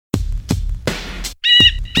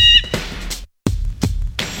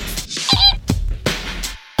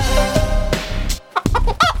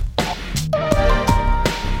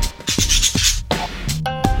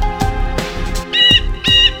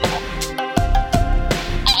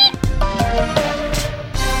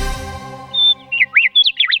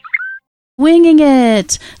winging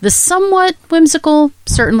it. The somewhat whimsical,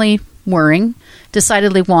 certainly whirring,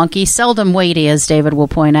 decidedly wonky, seldom weighty, as David will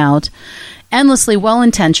point out, endlessly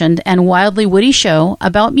well-intentioned and wildly witty show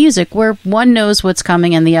about music where one knows what's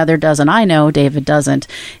coming and the other doesn't. I know, David doesn't.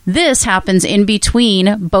 This happens in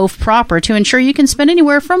between both proper to ensure you can spend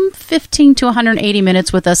anywhere from 15 to 180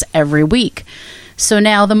 minutes with us every week. So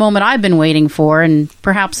now the moment I've been waiting for, and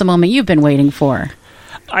perhaps the moment you've been waiting for.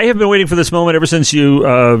 I have been waiting for this moment ever since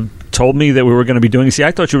you told me that we were going to be doing. See,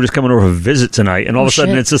 I thought you were just coming over to visit tonight, and all of a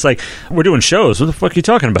sudden it's just like, we're doing shows. What the fuck are you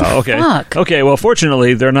talking about? Okay. Fuck. Okay, well,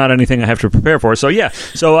 fortunately, they're not anything I have to prepare for. So, yeah.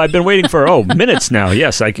 So I've been waiting for, minutes now.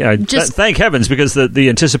 Yes. Thank heavens, because the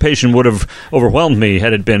anticipation would have overwhelmed me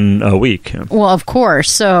had it been a week. Well, of course.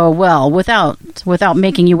 So, without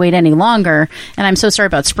making you wait any longer, and I'm so sorry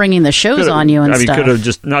about springing the shows on you and stuff. You could have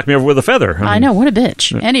just knocked me over with a feather. I know. What a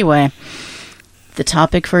bitch. Yeah. Anyway. The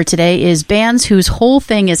topic for today is bands whose whole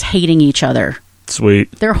thing is hating each other.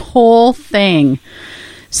 Sweet. Their whole thing.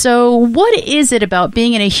 So what is it about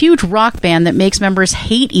being in a huge rock band that makes members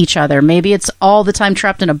hate each other? Maybe it's all the time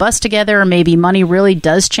trapped in a bus together, or maybe money really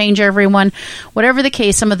does change everyone. Whatever the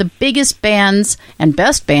case, some of the biggest bands and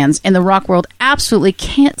best bands in the rock world absolutely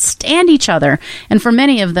can't stand each other. And for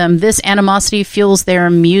many of them, this animosity fuels their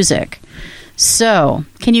music. So,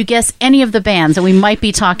 can you guess any of the bands that we might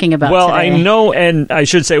be talking about today? I know, and I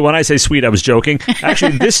should say, when I say sweet, I was joking.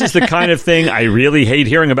 Actually, this is the kind of thing I really hate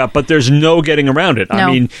hearing about, but there's no getting around it. No.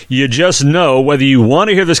 I mean, you just know whether you want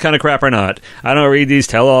to hear this kind of crap or not. I don't read these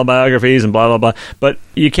tell-all biographies and blah, blah, blah, but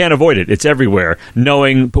you can't avoid it. It's everywhere,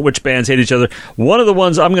 knowing which bands hate each other. One of the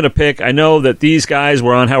ones I'm going to pick, I know that these guys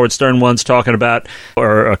were on Howard Stern once talking about,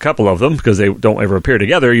 or a couple of them, because they don't ever appear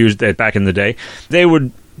together, usually back in the day, they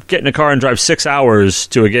would get in a car and drive 6 hours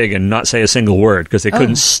to a gig and not say a single word because they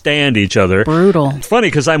couldn't stand each other. Brutal. Funny,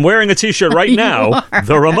 because I'm wearing a T-shirt right now,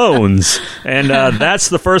 the Ramones, and that's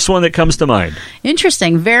the first one that comes to mind.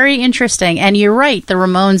 Interesting. Very interesting. And you're right, the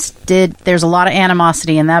Ramones there's a lot of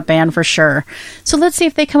animosity in that band for sure. So let's see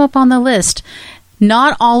if they come up on the list.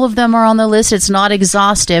 Not all of them are on the list. It's not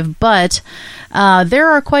exhaustive, but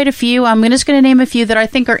there are quite a few. I'm just going to name a few that I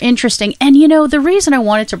think are interesting. And, the reason I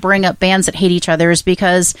wanted to bring up bands that hate each other is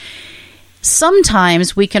because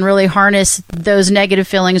sometimes we can really harness those negative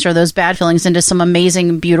feelings or those bad feelings into some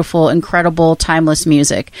amazing, beautiful, incredible, timeless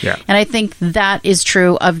music. Yeah. And I think that is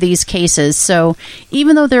true of these cases. So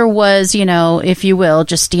even though there was, if you will,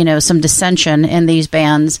 just, some dissension in these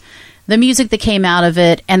bands, the music that came out of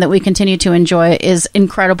it and that we continue to enjoy is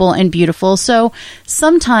incredible and beautiful. So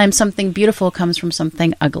sometimes something beautiful comes from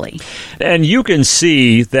something ugly. And you can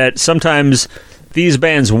see that sometimes these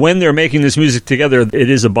bands, when they're making this music together, it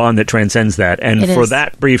is a bond that transcends that. And for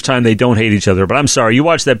that brief time, they don't hate each other. But I'm sorry, you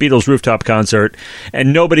watch that Beatles rooftop concert,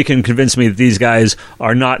 and nobody can convince me that these guys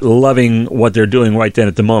are not loving what they're doing right then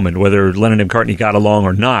at the moment, whether Lennon and McCartney got along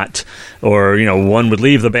or not, or, one would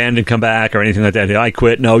leave the band and come back or anything like that. I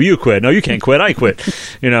quit. No, you quit. No, you can't quit. I quit.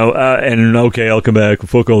 And okay, I'll come back.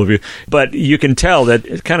 Fuck all of you. But you can tell that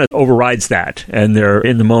it kind of overrides that. And they're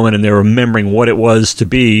in the moment and they're remembering what it was to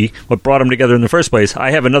be, what brought them together in the first place. I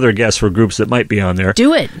have another guess for groups that might be on there.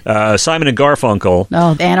 Do it. Simon and Garfunkel.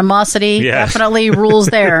 Oh, animosity definitely rules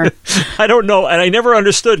there. I don't know, and I never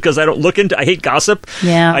understood because I hate gossip.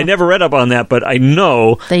 Yeah. I never read up on that, but I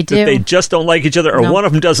know that they just don't like each other, or one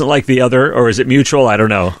of them doesn't like the other, or is it mutual? I don't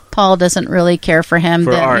know. Paul doesn't really care for him.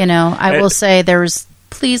 I will say there's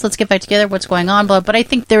please, let's get back together, what's going on, but I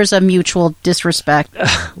think there's a mutual disrespect.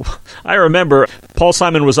 I remember Paul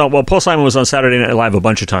Simon was on Saturday Night Live a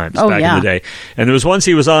bunch of times back in the day. And there was once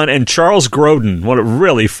he was on, and Charles Grodin, what a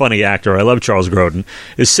really funny actor, I love Charles Grodin,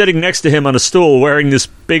 is sitting next to him on a stool wearing this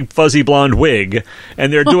big fuzzy blonde wig,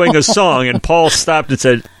 and they're doing a song, and Paul stopped and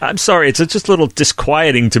said, I'm sorry, it's just a little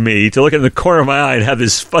disquieting to me to look in the corner of my eye and have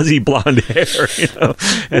this fuzzy blonde hair,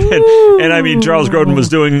 And I mean, Charles Grodin was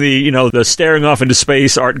doing the staring off into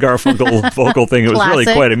space Art Garfunkel vocal thing. It was really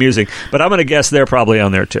quite amusing. But I'm going to guess they're probably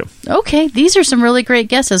on there too. Okay, these are some really great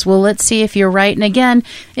guesses. Well, let's see if you're right. And again,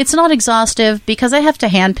 it's not exhaustive because I have to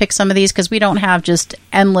handpick some of these because we don't have just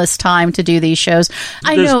endless time to do these shows.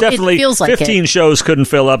 I know definitely it feels like 15 shows couldn't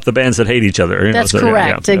fill up the bands that hate each other. That's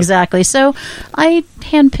correct, exactly. So I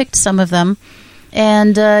handpicked some of them,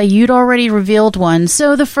 and you'd already revealed one.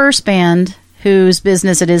 So the first band whose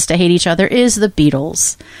business it is to hate each other is the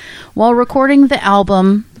Beatles. While recording the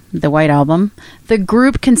album the White Album, the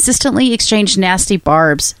group consistently exchanged nasty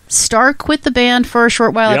barbs. Starr quit the band for a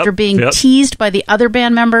short while after being teased by the other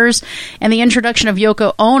band members, and the introduction of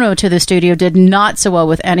Yoko Ono to the studio did not so well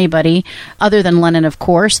with anybody, other than Lennon, of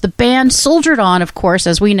course. The band soldiered on, of course,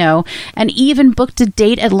 as we know, and even booked a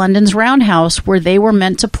date at London's Roundhouse, where they were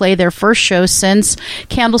meant to play their first show since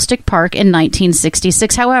Candlestick Park in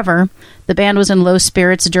 1966. However, the band was in low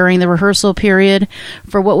spirits during the rehearsal period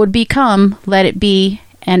for what would become Let It Be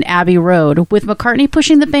and Abbey Road, with McCartney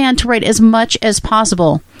pushing the band to write as much as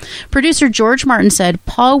possible. Producer George Martin said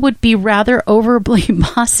Paul would be rather overly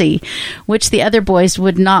bossy, which the other boys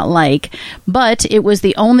would not like, but it was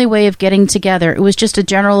the only way of getting together. It was just a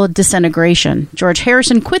general disintegration. George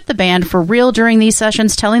Harrison quit the band for real during these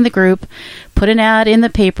sessions, telling the group, put an ad in the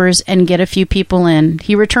papers and get a few people in.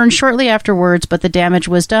 He returned shortly afterwards, but the damage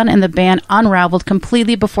was done and the band unraveled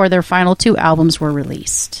completely before their final 2 albums were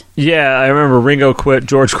released. Yeah, I remember Ringo quit,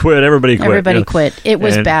 George quit, everybody quit. Everybody quit. It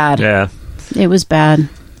was bad. Yeah. It was bad.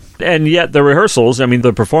 And yet the rehearsals, I mean,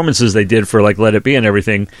 the performances they did for, like, Let It Be and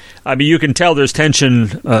everything, I mean, you can tell there's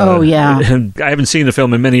tension. Oh, yeah. I haven't seen the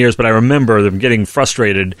film in many years, but I remember them getting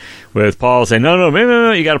frustrated with Paul saying, no,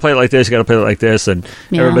 you got to play it like this, you got to play it like this. And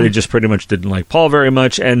everybody just pretty much didn't like Paul very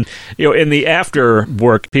much. And, you know, in the after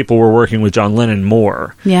work, people were working with John Lennon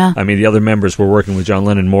more. Yeah. I mean, the other members were working with John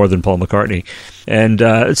Lennon more than Paul McCartney. And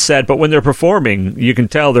it's sad, but when they're performing, you can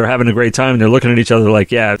tell they're having a great time. And they're looking at each other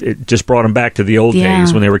like, yeah, it just brought them back to the old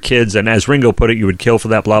days when they were kids. And as Ringo put it, you would kill for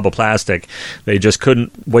that blob of plastic. They just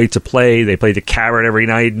couldn't wait to play. They played the Carrot every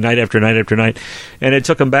night, night after night after night. And it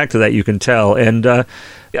took them back to that, you can tell. And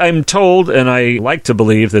I'm told, and I like to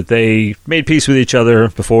believe, that they made peace with each other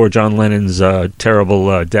before John Lennon's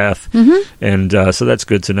terrible death. Mm-hmm. And so that's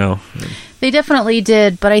good to know. They definitely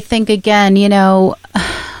did. But I think, again, you know,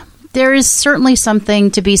 there is certainly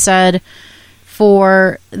something to be said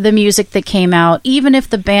for the music that came out. Even if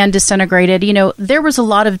the band disintegrated, you know, there was a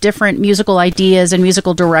lot of different musical ideas and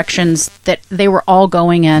musical directions that they were all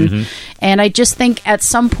going in. Mm-hmm. And I just think at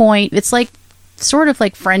some point, it's like sort of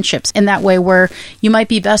like friendships in that way, where you might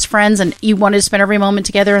be best friends and you wanted to spend every moment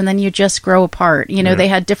together, and then you just grow apart. You know, they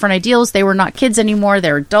had different ideals. They were not kids anymore.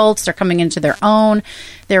 They're adults. They're coming into their own.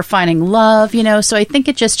 They're finding love, you know. So I think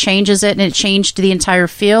it just changes it, and it changed the entire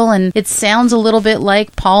feel. And it sounds a little bit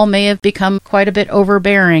like Paul may have become quite a bit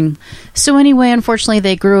overbearing. So anyway, unfortunately,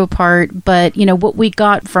 they grew apart. But, you know, what we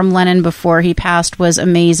got from Lennon before he passed was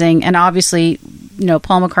amazing. And obviously, you know,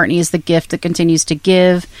 Paul McCartney is the gift that continues to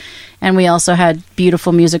give. And we also had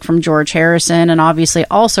beautiful music from George Harrison and obviously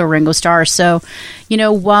also Ringo Starr. So, you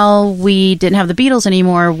know, while we didn't have the Beatles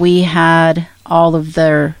anymore, we had all of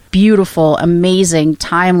their beautiful, amazing,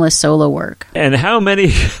 timeless solo work. And how many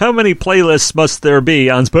playlists must there be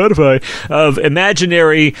on Spotify of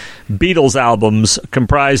imaginary Beatles albums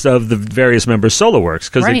comprised of the various members' solo works?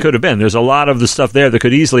 Because they could have been. There's a lot of the stuff there that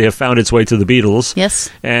could easily have found its way to the Beatles. Yes.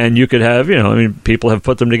 And you could have, you know, I mean, people have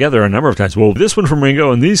put them together a number of times. Well, this one from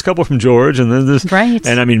Ringo and these couple from George and then this. Right.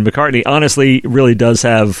 And I mean, McCartney honestly really does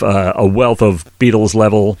have a wealth of Beatles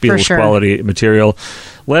level, Beatles quality material.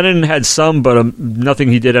 Lennon had some, but nothing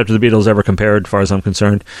he did after the Beatles ever compared, as far as I'm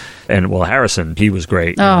concerned. And, well, Harrison, he was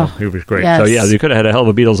great. Oh, he was great. Yes. So, yeah, you could have had a hell of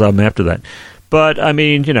a Beatles album after that. But, I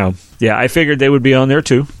mean, you know, yeah, I figured they would be on there,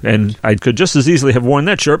 too. And I could just as easily have worn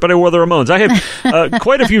that shirt, but I wore the Ramones. I have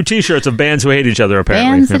quite a few T-shirts of bands who hate each other,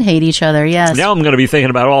 apparently. Bands that hate each other, yes. Now I'm going to be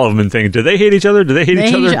thinking about all of them and thinking, do they hate each other? Do they hate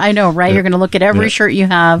each other? I know, right? Yeah. You're going to look at every shirt you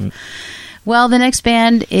have. Well, the next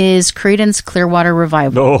band is Creedence Clearwater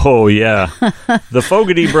Revival. Oh, yeah. The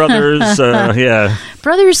Fogerty brothers, yeah.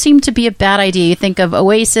 Brothers seem to be a bad idea. You think of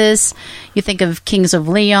Oasis, you think of Kings of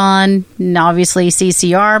Leon, and obviously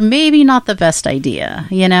CCR. Maybe not the best idea.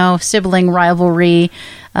 You know, sibling rivalry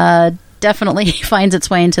definitely finds its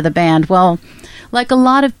way into the band. Well, like a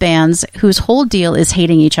lot of bands whose whole deal is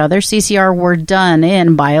hating each other, CCR were done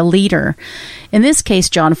in by a leader. In this case,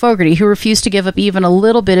 John Fogerty, who refused to give up even a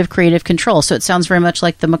little bit of creative control. So it sounds very much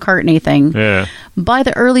like the McCartney thing. Yeah. By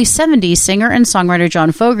the early 70s, singer and songwriter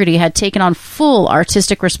John Fogerty had taken on full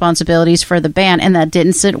artistic responsibilities for the band, and that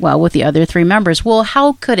didn't sit well with the other three members. Well,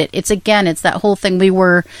 how could it? It's that whole thing. We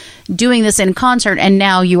were doing this in concert, and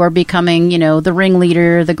now you are becoming, you know, the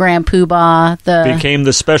ringleader, the grand poobah. Became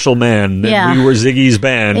the special man. Yeah. We were Ziggy's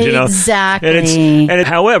band, you know. Exactly.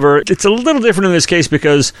 However, it's a little different in this case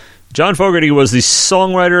because John Fogerty was the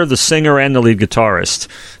songwriter, the singer, and the lead guitarist.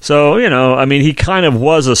 So, you know, I mean, he kind of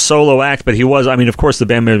was a solo act, but he was, I mean, of course the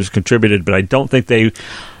band members contributed, but I don't think they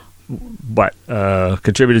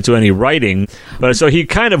contributed to any writing. But so he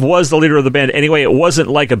kind of was the leader of the band. Anyway, it wasn't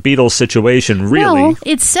like a Beatles situation, really. Well,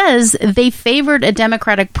 it says they favored a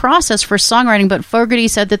democratic process for songwriting, but Fogerty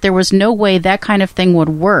said that there was no way that kind of thing would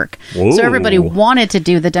work. Whoa. So everybody wanted to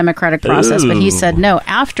do the democratic process, but he said no.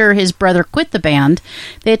 After his brother quit the band,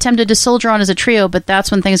 they attempted to soldier on as a trio, but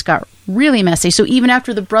that's when things got really messy. So even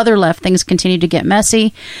after the brother left, things continued to get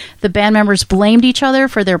messy. The band members blamed each other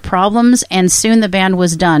for their problems, and soon the band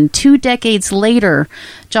was done. 2 decades later,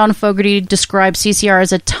 John Fogerty described CCR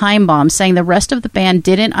as a time bomb, saying the rest of the band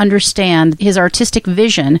didn't understand his artistic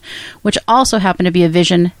vision, which also happened to be a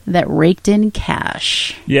vision that raked in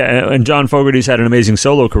cash. Yeah, and John Fogerty's had an amazing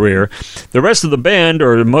solo career. The rest of the band,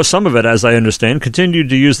 or some of it, as I understand, continued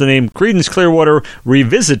to use the name Creedence Clearwater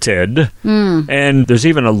Revisited, and there's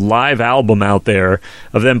even a live album out there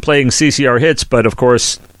of them playing CCR hits, but of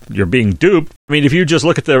course you're being duped. I mean, if you just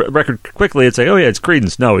look at the record quickly and say, oh yeah, it's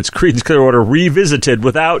Creedence. No, it's Creedence Clearwater Revisited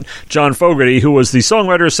without John Fogerty, who was the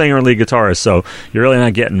songwriter, singer, and lead guitarist. So you're really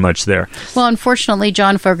not getting much there. Well, unfortunately,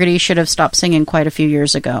 John Fogerty should have stopped singing quite a few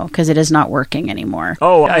years ago because it is not working anymore.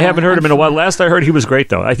 Oh, I haven't heard him in a while. Last I heard, he was great,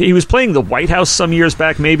 though. I think he was playing the White House some years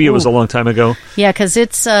back. Maybe it was a long time ago. Yeah, because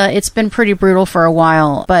it's been pretty brutal for a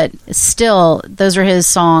while. But still, those are his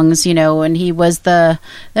songs, and he was the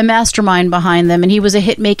mastermind behind them, and he was a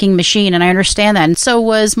hit-making machine, and I understand that. And so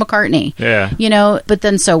was McCartney. Yeah. But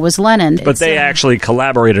then so was Lennon. But they actually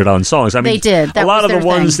collaborated on songs. I mean, they did. A lot of the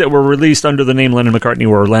ones that were released under the name Lennon-McCartney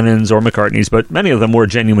were Lennon's or McCartney's, but many of them were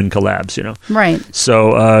genuine collabs, Right.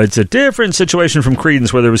 So it's a different situation from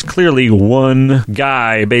Creedence, where there was clearly one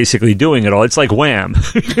guy basically doing it all. It's like Wham.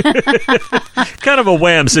 Kind of a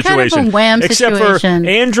Wham situation. Kind of a Wham Except situation. for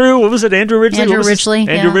Andrew, what was it, Andrew Ridgeley? Andrew Ridgeley,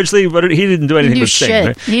 Andrew Ridgeley, but he didn't do anything but sing.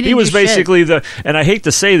 Right? He was basically and I hate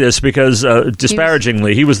to say this because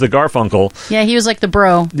disparagingly, he was the Garfunkel. Yeah, he was like the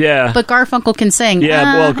bro. Yeah. But Garfunkel can sing.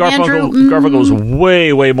 Yeah, well, Garfunkel was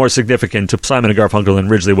way, way more significant to Simon and Garfunkel than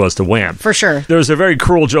Ridgeley was to Wham. For sure. There was a very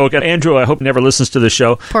cruel joke, and Andrew, I hope, never listens to this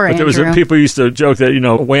show. Poor but there Andrew. was people used to joke that,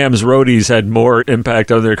 Wham's roadies had more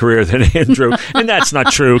impact on their career than Andrew. And that's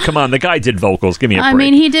not true. Come on, the guy did vocals. Give me a break. I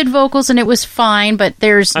mean, he did vocals, and it was fine, but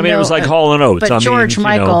there's it was like Hall & Oates. But George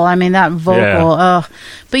Michael, that vocal. Yeah.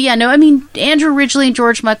 But yeah, no, Andrew Ridgeley and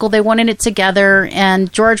George Michael, they wanted it together,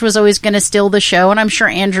 and George was always going to steal the show, and I'm sure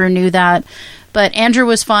Andrew knew that. But Andrew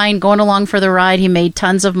was fine going along for the ride. He made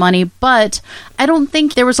tons of money, but I don't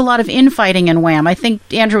think there was a lot of infighting in Wham. I think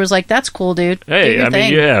Andrew was like, "That's cool, dude. Hey,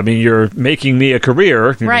 you're making me a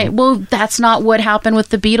career." Right. Well, that's not what happened with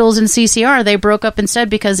the Beatles and CCR. They broke up instead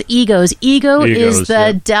because egos. Ego is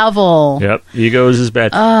the devil. Yep. Egos is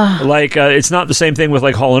bad. It's not the same thing with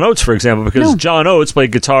like Hall & Oates, for example, because John Oates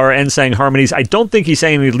played guitar and sang harmonies. I don't think he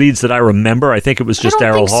sang any leads that I remember. I think it was just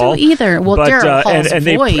Daryl Hall. So either. Well, Daryl Hall's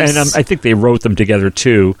voice. I think they wrote them together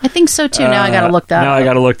too. I think so too. Now I got to look that up. Now I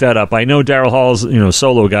got to look that up. I know Daryl Hall's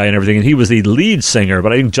solo guy and everything, and he was the lead singer,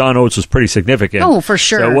 but I think John Oates was pretty significant. Oh, for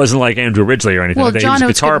sure. So it wasn't like Andrew Ridgeley or anything. Well, He John was a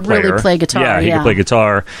Oates guitar could player. really play guitar. Yeah, he could play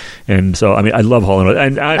guitar, and so I love Hall & Oates,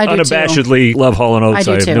 and I unabashedly love Hall & Oates.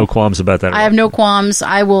 I have no qualms about that. I have no qualms.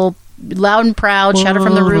 I will. Loud and proud, shout it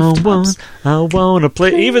from the rooftops. I want to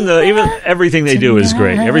play. Even everything they do is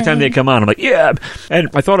great. Every time they come on, I'm like, yeah. And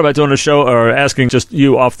I thought about doing a show or asking just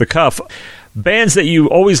you off the cuff. Bands that you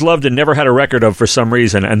always loved and never had a record of for some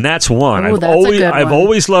reason, and that's one. Ooh, I've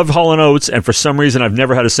always loved Hall & Oates, and for some reason I've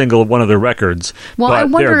never had a single one of their records. Well, I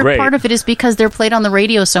wonder if part of it is because they're played on the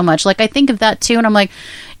radio so much. Like, I think of that too, and I'm like,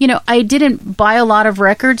 I didn't buy a lot of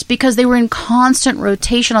records because they were in constant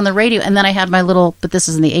rotation on the radio, and then I had my little, but this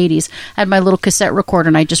is in the 80s, I had my little cassette recorder,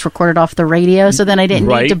 and I just recorded off the radio, so then I didn't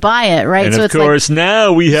need to buy it, right? And so of course,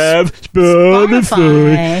 now we have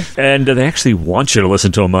Spotify. And they actually want you to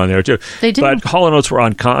listen to them on there, too. They do. But Hall & Oates were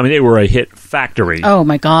they were a hit factory. Oh,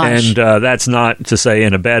 my gosh. And that's not to say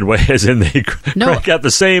in a bad way, as in they crank out the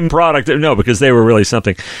same product. No, because they were really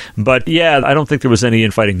something. But yeah, I don't think there was any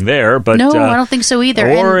infighting there. But no, I don't think so either.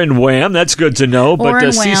 Or in Wham, that's good to know. But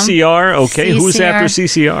CCR, okay, who's after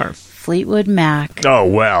CCR? Fleetwood Mac. Oh,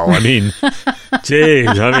 well, geez,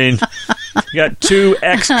 you got two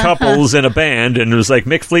ex-couples in a band, and it was like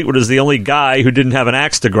Mick Fleetwood is the only guy who didn't have an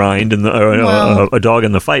axe to grind, a dog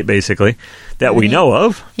in the fight, basically, that we know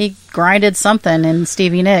of. He grinded something in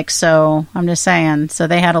Stevie Nicks, so I'm just saying. So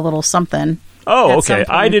they had a little something. Oh, okay.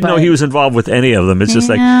 I didn't know he was involved with any of them. It's just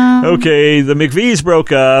like, okay, the McVies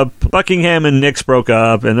broke up, Buckingham and Nicks broke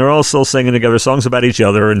up, and they're all still singing together songs about each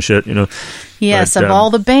other and shit, you know. Yes, but, of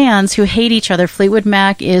all the bands who hate each other, Fleetwood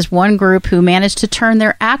Mac is one group who managed to turn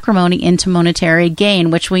their acrimony into monetary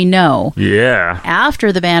gain, which we know. Yeah.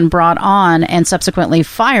 After the band brought on and subsequently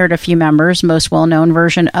fired a few members, most well-known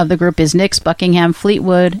version of the group is Nicks, Buckingham,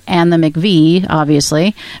 Fleetwood, and the McVies,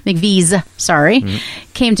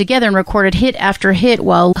 came together and recorded hit after hit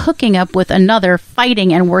while hooking up with another,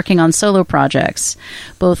 fighting and working on solo projects.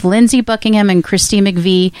 Both Lindsey Buckingham and Christy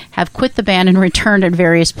McVie have quit the band and returned at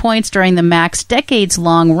various points during the Mac's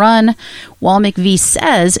decades-long run. While McVie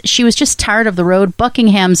says she was just tired of the road,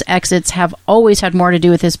 Buckingham's exits have always had more to do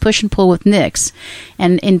with his push and pull with Nicks.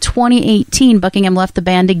 And in 2018, Buckingham left the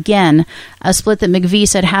band again, a split that McVie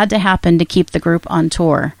said had to happen to keep the group on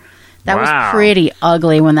tour. That was pretty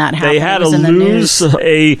ugly when that happened. They had to lose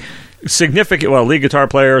a significant, lead guitar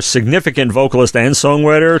player, significant vocalist and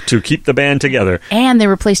songwriter to keep the band together. And they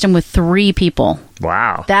replaced him with 3 people.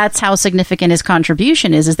 Wow. That's how significant his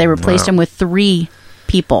contribution is they replaced him with 3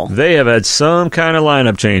 people. They have had some kind of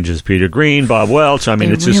lineup changes. Peter Green, Bob Welch. I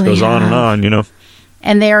mean, it just goes on and on, you know.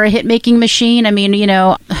 And they are a hit-making machine. I mean, you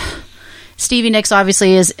know, Stevie Nicks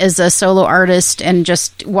obviously is a solo artist and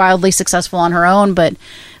just wildly successful on her own, but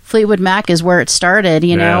Fleetwood Mac is where it started,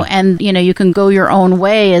 you know, and, you know, You Can Go Your Own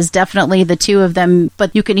Way is definitely the two of them,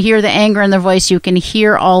 but you can hear the anger in their voice, you can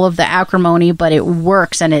hear all of the acrimony, but it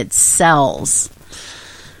works and it sells.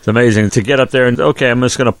 It's amazing to get up there and, okay, I'm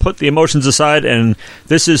just going to put the emotions aside, and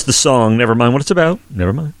this is the song, never mind what it's about,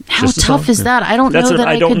 never mind. How tough is that? I don't know that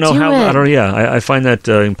I could do it. I find that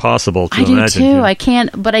impossible to imagine. I do too, I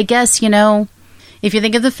can't, but I guess, you know, if you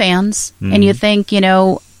think of the fans, and you think, you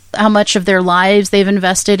know, how much of their lives they've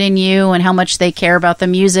invested in you and how much they care about the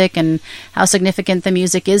music and how significant the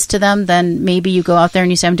music is to them, then maybe you go out there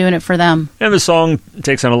and you say, I'm doing it for them. And the song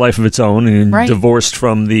takes on a life of its own and divorced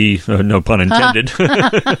from the, no pun intended,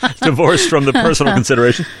 divorced from the personal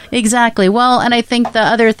consideration. Exactly. Well, and I think the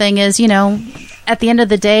other thing is, you know, at the end of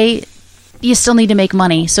the day, you still need to make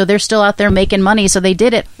money. So they're still out there making money. So they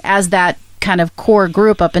did it as that kind of core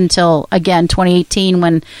group up until, again, 2018,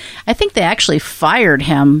 when I think they actually fired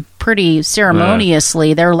him pretty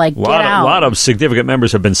ceremoniously. They're like, get out. A lot of significant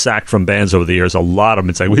members have been sacked from bands over the years. A lot of them.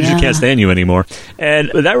 It's like, we just can't stand you anymore. And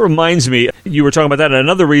that reminds me, you were talking about that, and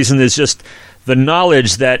another reason is just the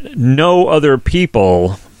knowledge that no other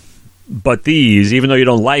people but these, even though you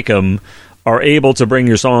don't like them, are able to bring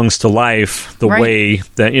your songs to life the way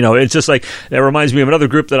that, you know, it's just like, that reminds me of another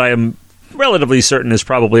group that I am relatively certain is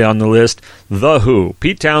probably on the list, The Who.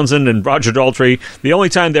 Pete Townsend and Roger Daltrey, the only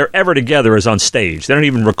time they're ever together is on stage. They don't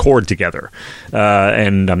even record together.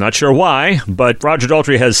 And I'm not sure why, but Roger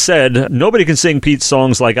Daltrey has said, nobody can sing Pete's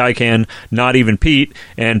songs like I can, not even Pete,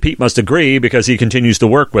 and Pete must agree because he continues to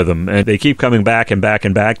work with them. And they keep coming back and back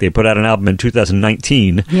and back. They put out an album in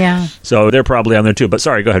 2019. Yeah. So they're probably on there too. But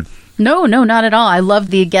sorry, go ahead. No, not at all. I love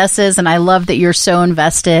the guesses, and I love that you're so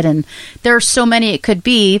invested, and there are so many it could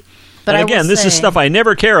be. But and again, this is stuff I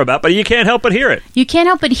never care about, but you can't help but hear it. You can't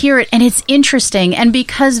help but hear it, and it's interesting. And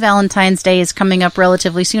because Valentine's Day is coming up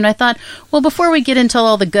relatively soon, I thought, well, before we get into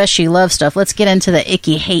all the gushy love stuff, let's get into the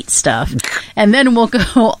icky hate stuff. And then we'll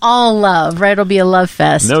go all love, right? It'll be a love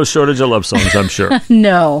fest. No shortage of love songs, I'm sure.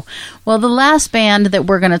 No. Well, the last band that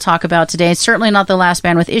we're going to talk about today, certainly not the last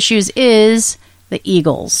band with issues, is the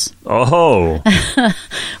Eagles. Oh.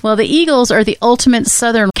 Well, the Eagles are the ultimate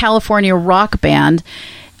Southern California rock band.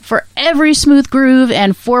 For every smooth groove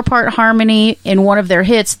and 4-part harmony in one of their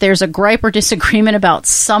hits, there's a gripe or disagreement about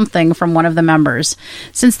something from one of the members.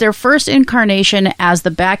 Since their first incarnation as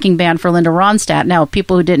the backing band for Linda Ronstadt, now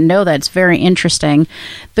people who didn't know that, it's very interesting,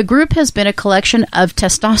 the group has been a collection of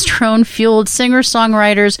testosterone-fueled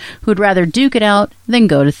singer-songwriters who'd rather duke it out than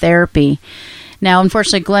go to therapy. Now,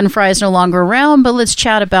 unfortunately, Glenn Frey is no longer around, but let's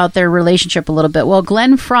chat about their relationship a little bit. Well,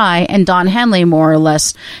 Glenn Frey and Don Henley more or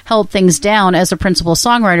less held things down as the principal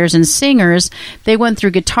songwriters and singers. They went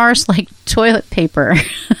through guitars like toilet paper.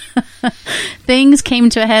 Things came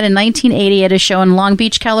to a head in 1980 at a show in Long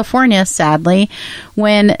Beach, California, sadly,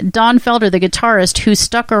 when Don Felder, the guitarist who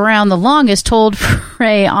stuck around the longest, told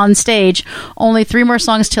Frey on stage, only 3 more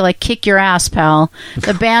songs till I kick your ass, pal.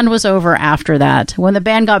 The band was over after that. When the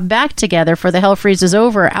band got back together for the Hell Freezes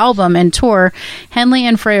Over album and tour, Henley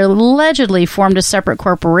and Frey allegedly formed a separate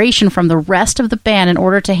corporation from the rest of the band in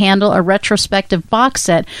order to handle a retrospective box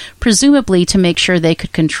set, presumably to make sure they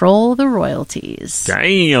could control the royalties.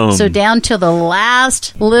 Damn. So down to the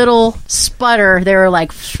last little sputter, they were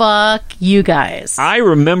like, fuck you guys. I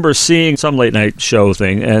remember seeing some late night show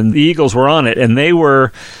thing, and the Eagles were on it, and they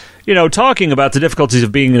were, talking about the difficulties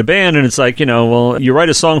of being in a band, and it's like, well, you write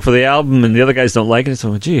a song for the album and the other guys don't like it. It's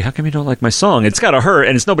like, gee, how come you don't like my song? It's got to hurt,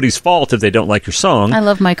 and it's nobody's fault if they don't like your song. I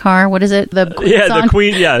love my car. What is it? The Queen song? The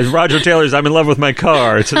Queen, Roger Taylor's I'm in love with my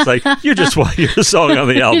car. It's just like, you just want your song on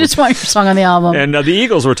the album. You just want your song on the album. And the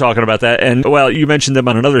Eagles were talking about that, and, well, you mentioned them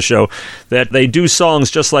on another show, that they do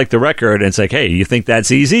songs just like the record, and it's like, hey, you think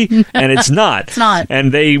that's easy? And it's not. It's not.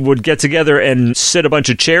 And they would get together and sit a bunch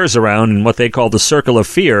of chairs around in what they call the Circle of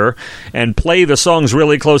Fear, and play the songs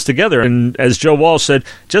really close together. And as Joe Walsh said,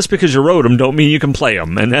 just because you wrote them don't mean you can play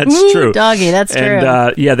them. And that's true. Doggy, that's true.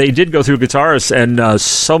 And they did go through guitarists and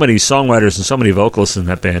so many songwriters and so many vocalists in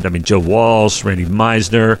that band. I mean, Joe Walsh, Randy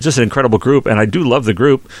Meisner, just an incredible group. And I do love the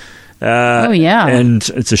group. And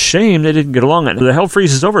it's a shame they didn't get along. The Hell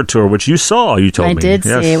Freezes Over tour, which you saw, you told me. I did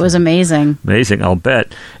see. It was amazing. Amazing, I'll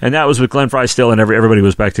bet. And that was with Glenn Frey still, and everybody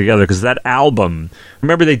was back together, because that album,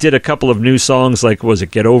 remember they did a couple of new songs, like, was it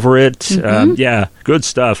Get Over It? Mm-hmm. Good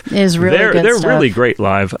stuff. It is really good stuff. They're really great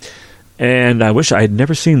live. And I wish I had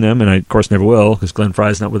never seen them, and I, of course, never will, because Glenn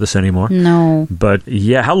Frey's not with us anymore. No. But,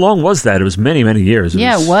 how long was that? It was many, many years.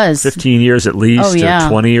 It was. 15 years at least, or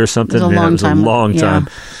 20 or something. It was a long time.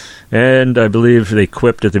 And I believe they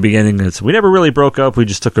quipped at the beginning that we never really broke up. We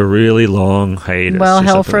just took a really long hiatus. Well,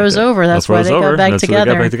 hell froze over. That's why they got back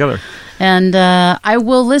together. And I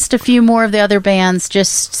will list a few more of the other bands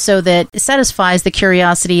just so that it satisfies the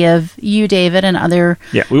curiosity of you, David, and other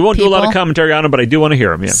we won't people. do a lot of commentary on them, but I do want to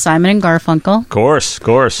hear them. Yeah. Simon and Garfunkel. Of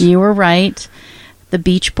course. You were right. The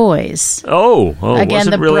Beach Boys. Oh, again,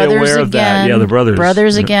 wasn't the really brothers aware of again. that. Yeah, the brothers.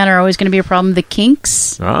 Brothers again are always going to be a problem. The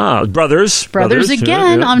Kinks. Brothers. Brothers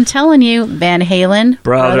again. I'm telling you, Van Halen.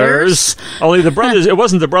 Brothers. Only the brothers. It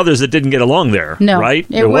wasn't the brothers that didn't get along there. No, right?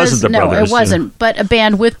 It wasn't the brothers. No, it wasn't. But a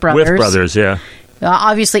band with brothers. With brothers, yeah.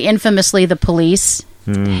 Obviously, infamously, the Police.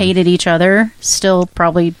 Hated each other. Still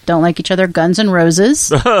probably don't like each other. Guns N'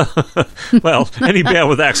 Roses. Well, any band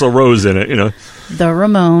with Axl Rose in it, The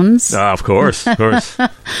Ramones. Of course.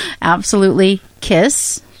 Absolutely.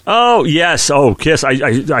 Kiss. Oh, yes. Oh, Kiss.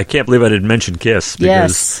 I can't believe I didn't mention Kiss,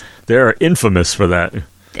 because they're infamous for that.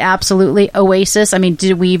 Absolutely. Oasis. I mean,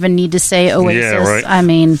 did we even need to say Oasis? Yeah, right. I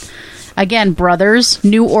mean, again, brothers.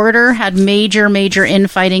 New Order had major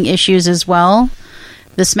infighting issues as well.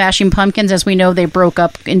 The Smashing Pumpkins, as we know, they broke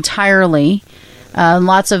up entirely.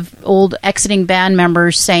 Lots of old exiting band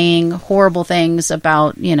members saying horrible things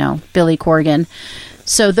about, Billy Corgan.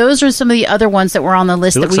 So those are some of the other ones that were on the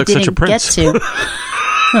list that we didn't get to.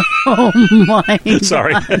 Oh my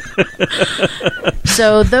Sorry. God.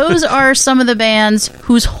 So those are some of the bands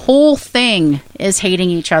whose whole thing is hating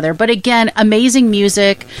each other. But again, amazing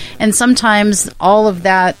music, and sometimes all of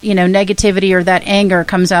that, negativity or that anger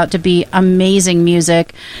comes out to be amazing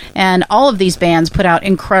music. And all of these bands put out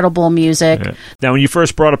incredible music. Yeah. Now, when you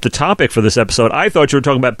first brought up the topic for this episode, I thought you were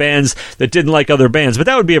talking about bands that didn't like other bands, but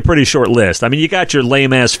that would be a pretty short list. I mean, you got your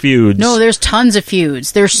lame-ass feuds. No, there's tons of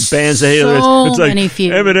feuds. There's bands that so many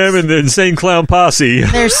feuds. Eminem and the Insane Clown Posse.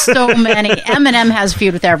 There's so many. Eminem has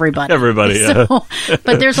feud with everybody.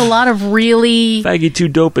 But there's a lot of really faggy, too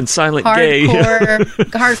dope, and silent gay.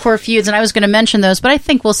 hardcore feuds, and I was going to mention those, but I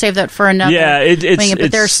think we'll save that for another. Yeah,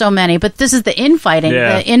 but there's so many. But this is the infighting.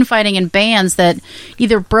 Yeah. The infighting in bands that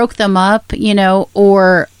either broke them up,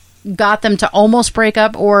 or got them to almost break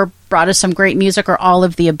up, or brought us some great music, or all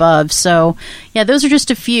of the above. So, yeah, those are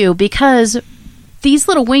just a few, because these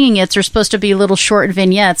little winging its are supposed to be little short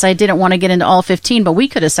vignettes. I didn't want to get into all 15, but we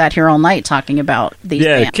could have sat here all night talking about these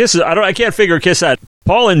bands. Kiss. I can't figure Kiss out.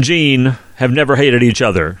 Paul and Gene have never hated each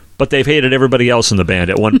other, but they've hated everybody else in the band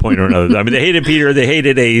at one point or another. I mean, they hated Peter, they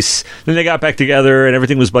hated Ace, then they got back together and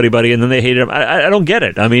everything was buddy-buddy, and then they hated him. I don't get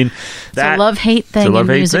it. I mean, it's a love-hate thing in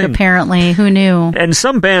music, apparently. Who knew? And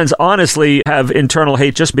some bands, honestly, have internal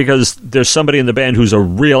hate just because there's somebody in the band who's a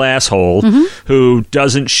real asshole, who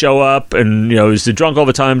doesn't show up and, is drunk all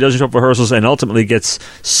the time, doesn't show up for rehearsals, and ultimately gets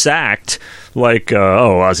sacked. Like,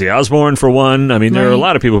 Ozzy Osbourne, for one. I mean, there are a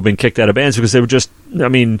lot of people who've been kicked out of bands because they were just,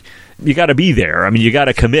 you got to be there. I mean, you got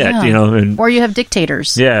to commit, or you have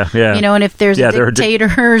dictators. Yeah. And if there's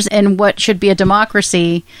dictators in what should be a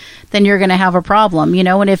democracy, then you're going to have a problem,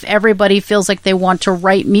 And if everybody feels like they want to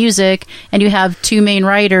write music and you have two main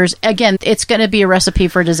writers, again, it's going to be a recipe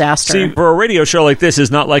for disaster. See, for a radio show like this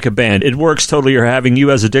is not like a band. It works totally. You're having you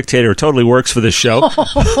as a dictator totally works for this show.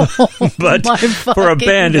 But for a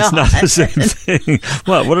band, it's not the same thing.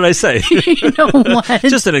 What did I say? You know what?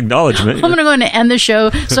 Just an acknowledgement. I'm going to go and end the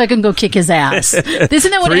show so I can go kick his ass.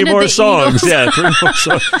 Isn't that what ended the songs. Eagles? Yeah, 3 more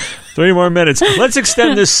songs. 3 more minutes. Let's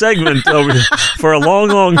extend this segment over for a long,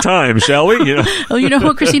 long time. time, shall we? You know? Oh, you know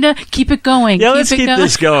what, Christina? Keep it going. Yeah, let's keep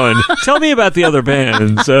this going. Tell me about the other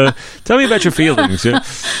bands. Tell me about your feelings. Yeah?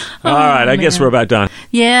 All right, I guess we're about done.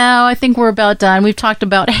 Yeah, I think we're about done. We've talked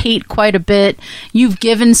about hate quite a bit. You've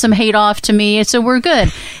given some hate off to me, so we're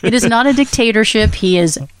good. It is not a dictatorship. He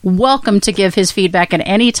is welcome to give his feedback at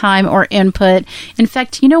any time or input. In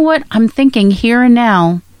fact, you know what? I'm thinking here and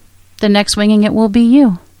now, the next Winging It will be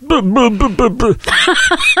you.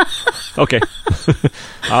 Okay.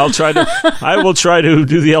 I will try to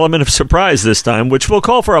do the element of surprise this time, which will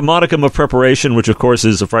call for a modicum of preparation, which of course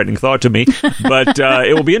is a frightening thought to me. But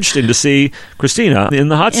it will be interesting to see Christina in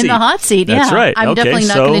the hot seat. In the hot seat, yeah. That's right. I'm definitely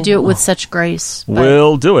not going to do it with such grace.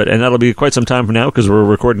 We'll do it, and that'll be quite some time from now because we're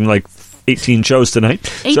recording like 18 shows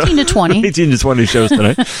tonight. 18 to 20. 18 to 20 shows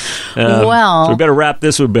tonight. Well, so we better wrap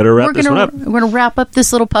this. We better wrap this one up. We're going to wrap up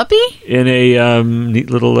this little puppy in a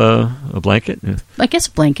neat little a blanket. I guess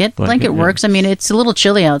blanket works. I mean, it's a little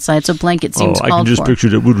chilly outside, so blanket seems called for. I can just picture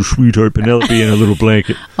that little sweetheart Penelope in a little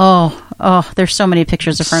blanket. Oh, there's so many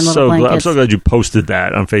pictures of her in little blankets. I'm so glad you posted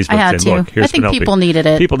that on Facebook. I had to. Look, I think Penelope. People needed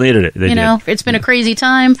it. People needed it. They did. It's been a crazy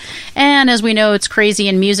time. And as we know, it's crazy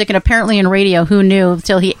in music and apparently in radio. Who knew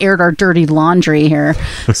until he aired our dirty laundry here.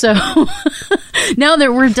 So now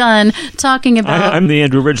that we're done talking about... I'm the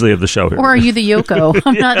Andrew Ridgely of the show here. Or are you the Yoko?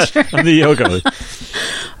 I'm not sure. I'm the Yoko.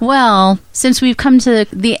 Well, since we've come to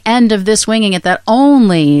the end of this Winging It, that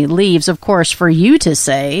only leaves, of course, for you to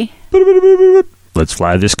say... Let's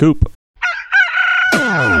fly this coop.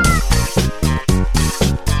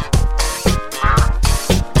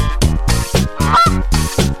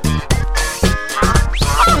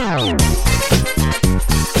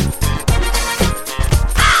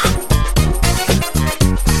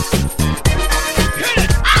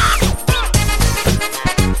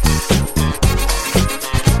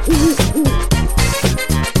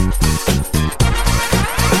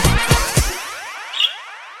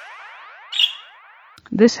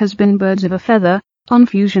 This has been Birds of a Feather on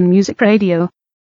Fusion Music Radio.